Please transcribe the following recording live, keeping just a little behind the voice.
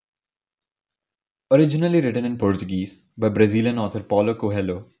Originally written in Portuguese by Brazilian author Paulo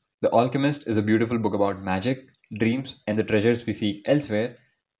Coelho, The Alchemist is a beautiful book about magic, dreams, and the treasures we seek elsewhere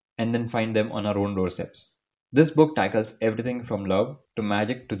and then find them on our own doorsteps. This book tackles everything from love to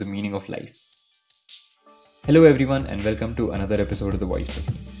magic to the meaning of life. Hello, everyone, and welcome to another episode of The Voice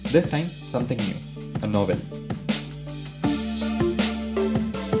Book. This time, something new, a novel.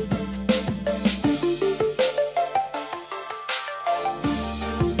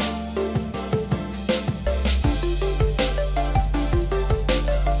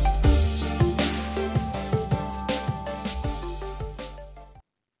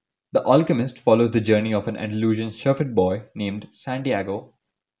 The Alchemist follows the journey of an Andalusian shepherd boy named Santiago.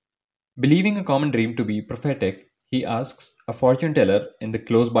 Believing a common dream to be prophetic, he asks a fortune teller in the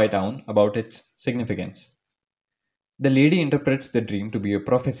close by town about its significance. The lady interprets the dream to be a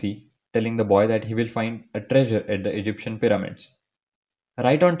prophecy, telling the boy that he will find a treasure at the Egyptian pyramids.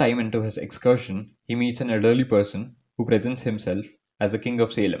 Right on time into his excursion, he meets an elderly person who presents himself as the king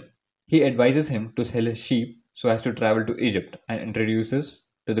of Salem. He advises him to sell his sheep so as to travel to Egypt and introduces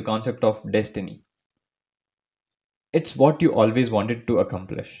to the concept of destiny. It's what you always wanted to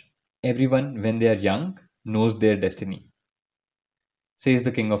accomplish. Everyone, when they are young, knows their destiny, says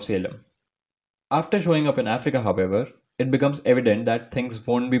the king of Salem. After showing up in Africa, however, it becomes evident that things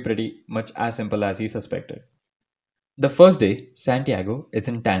won't be pretty much as simple as he suspected. The first day, Santiago is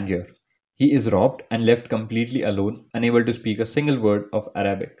in Tangier. He is robbed and left completely alone, unable to speak a single word of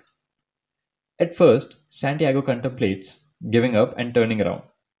Arabic. At first, Santiago contemplates giving up and turning around.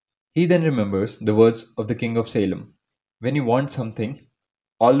 He then remembers the words of the king of Salem: when you want something,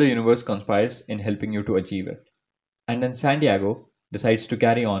 all the universe conspires in helping you to achieve it. And then Santiago decides to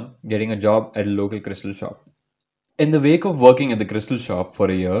carry on getting a job at a local crystal shop. In the wake of working at the crystal shop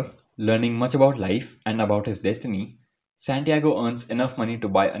for a year, learning much about life and about his destiny, Santiago earns enough money to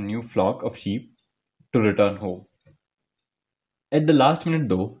buy a new flock of sheep to return home. At the last minute,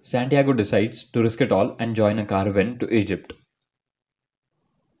 though, Santiago decides to risk it all and join a caravan to Egypt.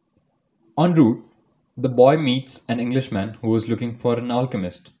 En route, the boy meets an Englishman who is looking for an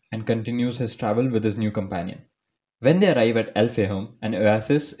alchemist and continues his travel with his new companion. When they arrive at Al Fahim, an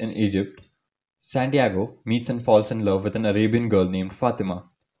oasis in Egypt, Santiago meets and falls in love with an Arabian girl named Fatima,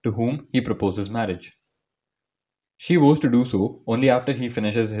 to whom he proposes marriage. She vows to do so only after he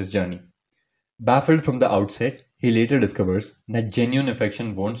finishes his journey. Baffled from the outset, he later discovers that genuine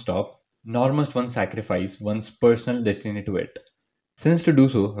affection won't stop, nor must one sacrifice one's personal destiny to it, since to do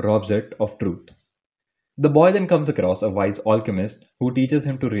so robs it of truth. The boy then comes across a wise alchemist who teaches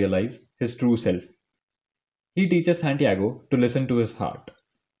him to realize his true self. He teaches Santiago to listen to his heart.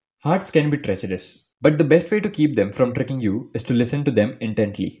 Hearts can be treacherous, but the best way to keep them from tricking you is to listen to them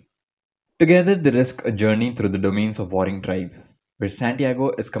intently. Together, they risk a journey through the domains of warring tribes, where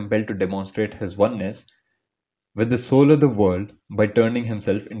Santiago is compelled to demonstrate his oneness with the soul of the world by turning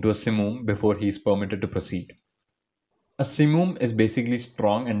himself into a simoom before he is permitted to proceed. A simoom is basically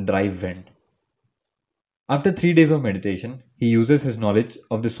strong and dry wind. After 3 days of meditation, he uses his knowledge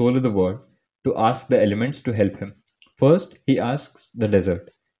of the soul of the world to ask the elements to help him. First, he asks the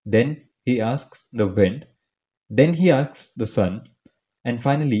desert, then, he asks the wind, then, he asks the sun, and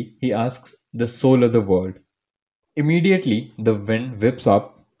finally, he asks the soul of the world. Immediately, the wind whips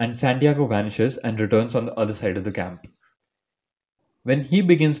up and Santiago vanishes and returns on the other side of the camp. When he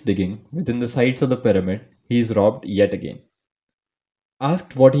begins digging within the sides of the pyramid, he is robbed yet again.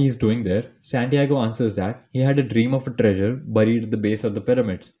 Asked what he is doing there, Santiago answers that he had a dream of a treasure buried at the base of the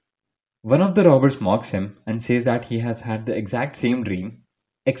pyramids. One of the robbers mocks him and says that he has had the exact same dream,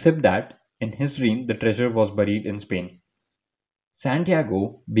 except that in his dream the treasure was buried in Spain.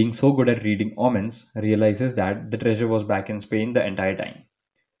 Santiago, being so good at reading omens, realizes that the treasure was back in Spain the entire time.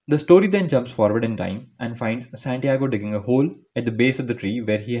 The story then jumps forward in time and finds Santiago digging a hole at the base of the tree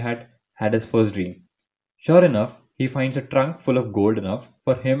where he had had his first dream. Sure enough, he finds a trunk full of gold enough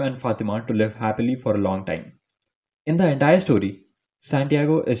for him and Fatima to live happily for a long time. In the entire story,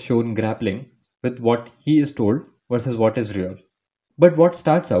 Santiago is shown grappling with what he is told versus what is real. But what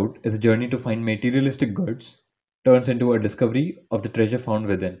starts out as a journey to find materialistic goods turns into a discovery of the treasure found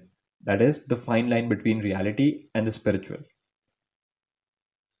within. That is, the fine line between reality and the spiritual.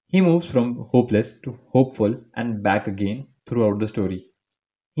 He moves from hopeless to hopeful and back again throughout the story.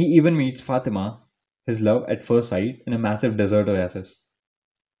 He even meets Fatima, his love at first sight, in a massive desert oasis.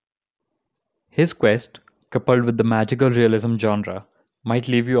 His quest, coupled with the magical realism genre, might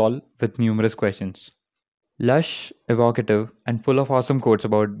leave you all with numerous questions. Lush, evocative, and full of awesome quotes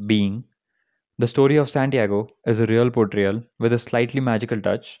about being, the story of Santiago is a real portrayal with a slightly magical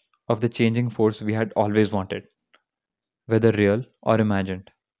touch of the changing force we had always wanted, whether real or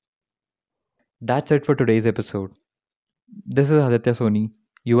imagined. That's it for today's episode. This is Aditya Soni.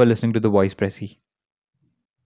 You are listening to The Voice Pressy.